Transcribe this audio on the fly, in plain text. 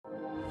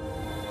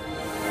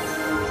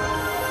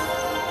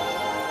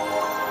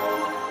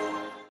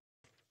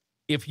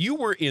If you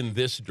were in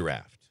this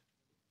draft,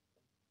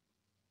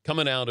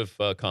 coming out of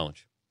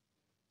college,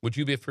 would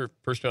you be a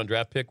first-round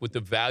draft pick with the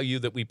value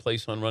that we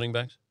place on running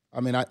backs? I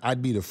mean,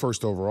 I'd be the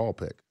first overall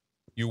pick.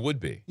 You would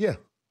be? Yeah.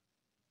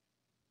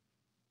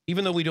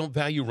 Even though we don't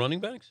value running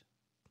backs?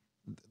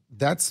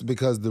 That's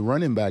because the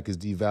running back is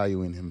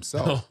devaluing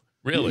himself. Oh,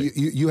 really?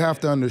 You have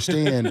to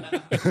understand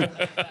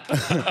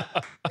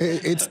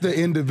it's the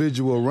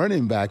individual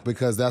running back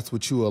because that's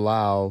what you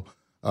allow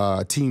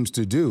teams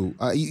to do.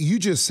 You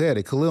just said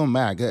it, Khalil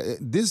Mack.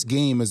 This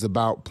game is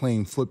about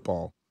playing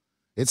football.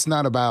 It's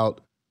not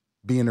about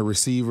being a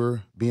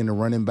receiver, being a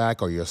running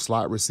back, or you're a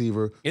slot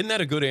receiver. Isn't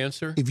that a good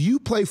answer? If you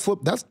play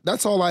football,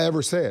 that's all I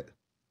ever said.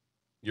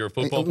 You're a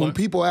football player? When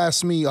people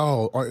ask me,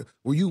 were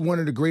you one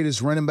of the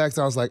greatest running backs?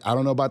 I was like, I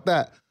don't know about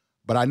that.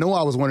 But I know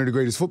I was one of the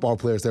greatest football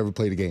players to ever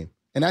play the game.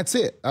 And that's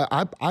it.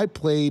 I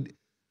played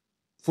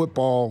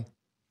football.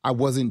 I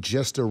wasn't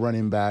just a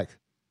running back.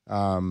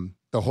 The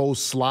whole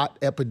slot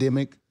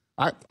epidemic,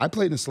 I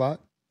played in the slot.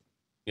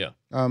 Yeah.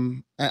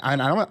 And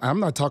I'm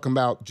not talking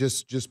about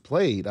just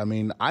played. I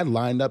mean, I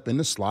lined up in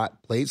the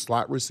slot, played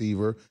slot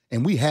receiver,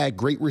 and we had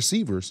great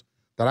receivers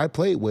that I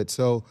played with.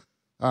 So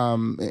they're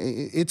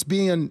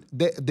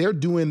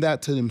doing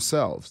that to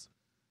themselves.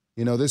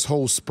 You know, this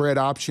whole spread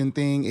option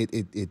thing,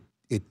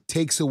 it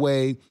takes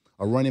away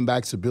a running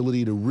back's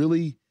ability to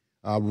really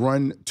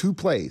run two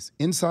plays,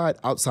 inside,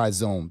 outside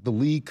zone. The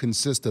league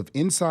consists of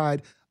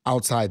inside,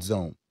 outside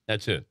zone.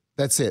 That's it.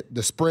 That's it.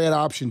 The spread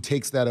option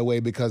takes that away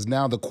because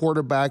now the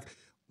quarterback,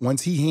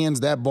 once he hands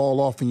that ball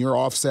off in your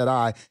offset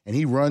eye and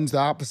he runs the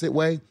opposite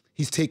way,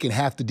 he's taking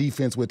half the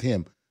defense with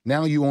him.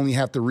 Now you only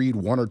have to read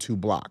one or two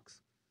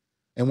blocks.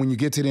 And when you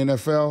get to the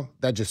NFL,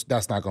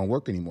 that's not going to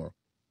work anymore.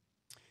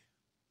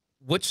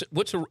 What's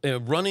a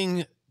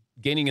running,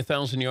 gaining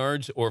 1,000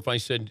 yards, or if I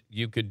said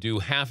you could do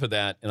half of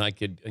that and I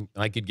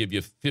could give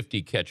you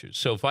 50 catches.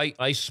 So if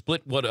I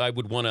split what I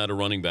would want out of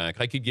running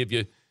back, I could give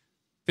you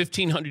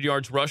 1,500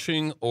 yards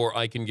rushing, or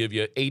I can give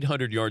you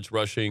 800 yards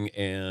rushing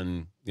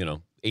and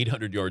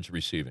 800 yards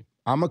receiving.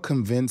 I'm going to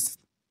convince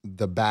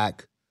the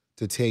back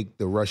to take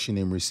the rushing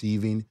and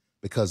receiving,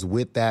 because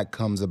with that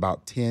comes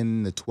about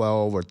 10 to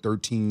 12 or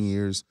 13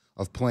 years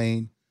of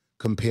playing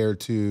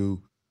compared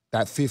to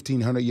that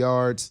 1,500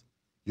 yards.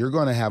 You're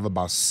going to have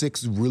about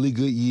 6 really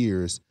good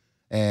years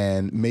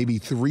and maybe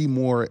 3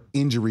 more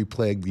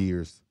injury-plagued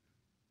years,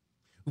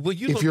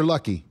 if you're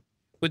lucky.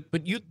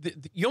 But you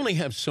only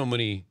have so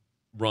many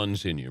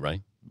runs in you,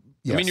 right?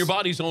 Yes. I mean, your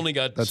body's only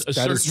got a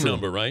certain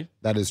number, right?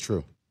 That is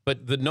true.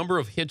 But the number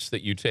of hits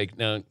that you take,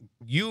 now,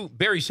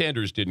 Barry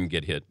Sanders didn't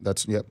get hit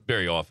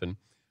very often.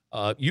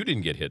 You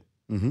didn't get hit.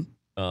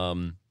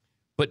 Mm-hmm.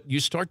 But you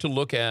start to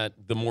look at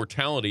the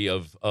mortality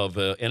of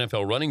an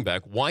NFL running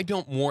back. Why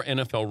don't more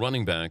NFL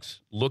running backs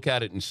look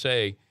at it and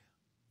say,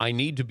 I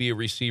need to be a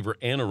receiver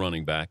and a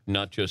running back,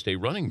 not just a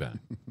running back?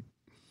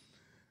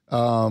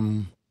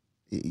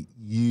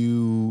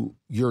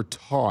 You're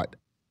taught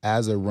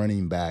as a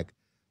running back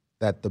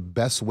that the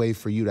best way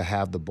for you to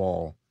have the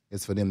ball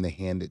is for them to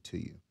hand it to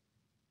you.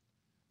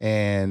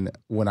 And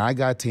when I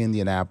got to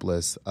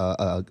Indianapolis,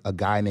 a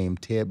guy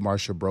named Ted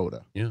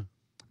Marsha-Broda,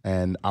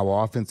 and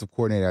our offensive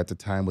coordinator at the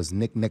time was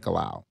Nick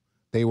Nicolau.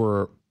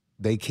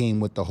 They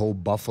came with the whole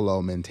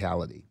Buffalo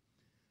mentality.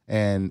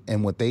 And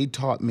what they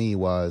taught me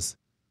was,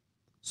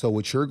 so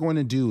what you're going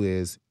to do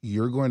is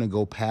you're going to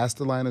go past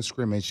the line of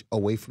scrimmage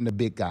away from the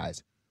big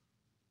guys.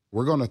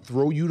 We're going to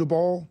throw you the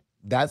ball.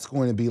 That's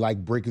going to be like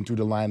breaking through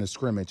the line of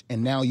scrimmage.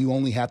 And now you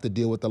only have to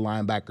deal with the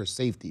linebacker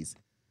safeties.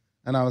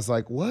 And I was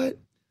like, what?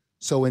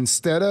 So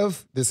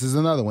this is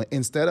another one,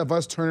 instead of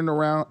us turning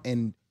around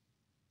and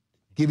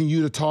giving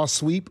you the toss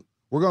sweep,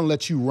 we're going to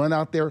let you run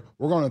out there.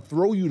 We're going to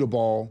throw you the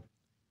ball.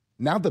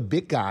 Now the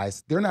big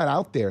guys, they're not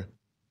out there.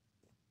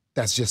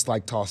 That's just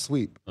like toss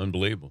sweep.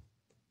 Unbelievable.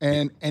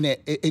 And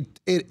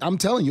I'm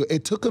telling you,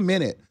 it took a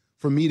minute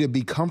for me to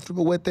be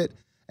comfortable with it.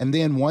 And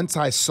then once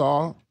I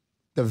saw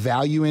the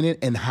value in it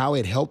and how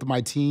it helped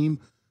my team,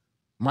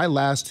 my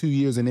last 2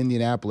 years in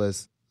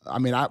Indianapolis, I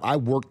mean, I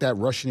worked that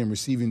rushing and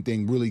receiving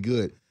thing really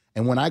good.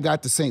 And when I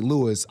got to St.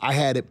 Louis, I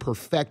had it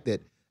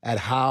perfected at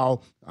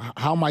how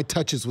my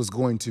touches was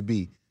going to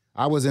be.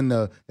 I was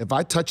if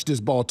I touch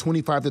this ball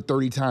 25 to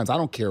 30 times, I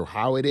don't care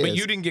how it is. But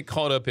you didn't get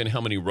caught up in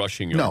how many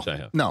rushing yards I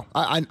have. No,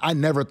 I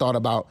never thought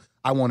about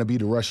I want to be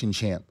the rushing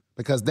champ,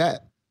 because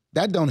that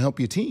don't help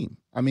your team.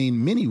 I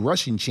mean, many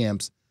rushing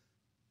champs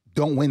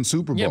don't win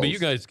Super Bowls. Yeah, but you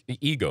guys,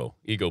 ego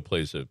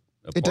plays a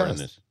part in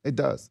this. It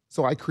does.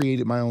 So I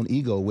created my own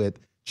ego with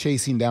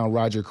chasing down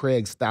Roger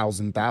Craig's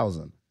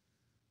 1,000.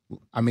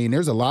 I mean,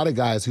 there's a lot of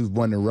guys who've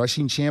won the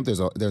rushing champ.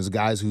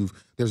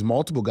 There's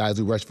multiple guys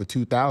who rushed for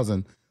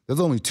 2,000. There's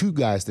only 2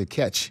 guys that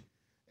catch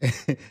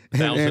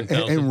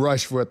and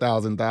rush for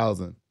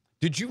 1,000.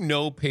 Did you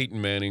know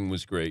Peyton Manning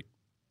was great?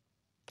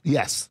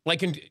 Yes.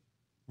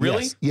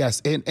 Really?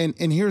 Yes.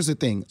 And here's the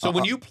thing. So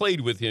when you played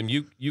with him,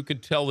 you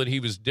could tell that he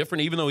was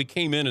different, even though he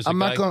came in as a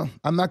guy.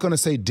 I'm not going to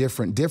say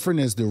different.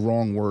 Different is the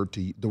wrong word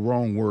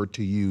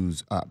to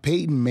use.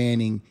 Peyton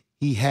Manning,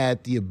 he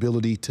had the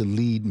ability to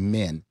lead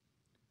men.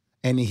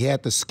 and he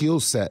had the skill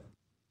set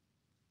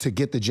to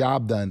get the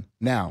job done.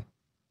 Now,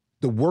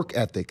 the work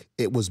ethic,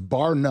 it was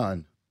bar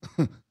none,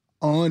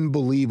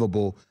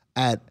 unbelievable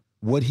at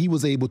what he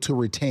was able to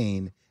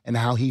retain and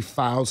how he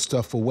filed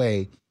stuff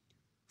away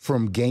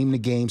from game to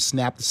game,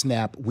 snap to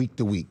snap, week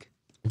to week.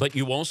 But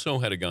you also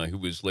had a guy who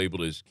was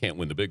labeled as can't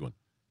win the big one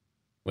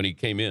when he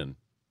came in.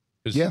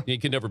 Because he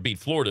could never beat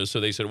Florida,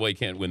 so they said, well, he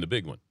can't win the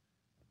big one.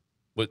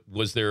 But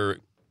was there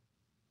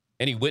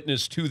any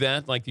witness to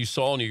that, like you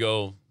saw, and you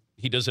go,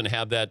 he doesn't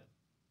have that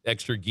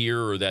extra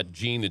gear or that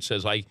gene that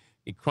says, at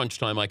crunch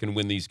time, I can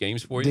win these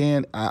games for you?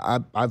 Dan,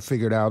 I've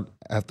figured out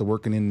after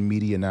working in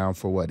media now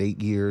for,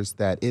 8 years,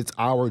 that it's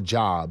our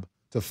job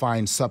to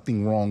find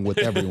something wrong with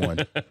everyone.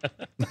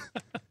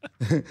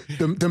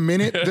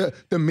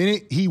 the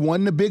minute he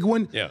won the big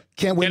one,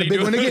 can't win the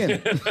big one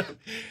again.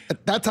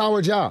 That's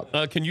our job.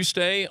 Can you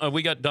stay?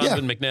 We got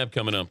Donovan McNabb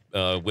coming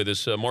up with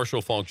us.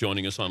 Marshall Faulk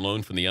joining us on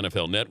loan from the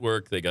NFL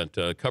Network. They got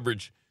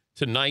coverage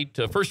tonight.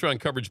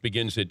 First-round coverage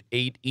begins at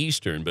 8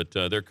 Eastern, but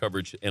their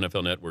coverage,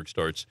 NFL Network,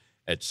 starts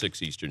at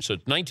 6 Eastern. So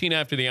 19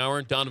 after the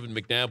hour, Donovan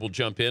McNabb will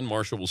jump in.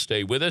 Marshall will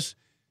stay with us.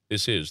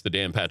 This is The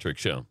Dan Patrick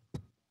Show.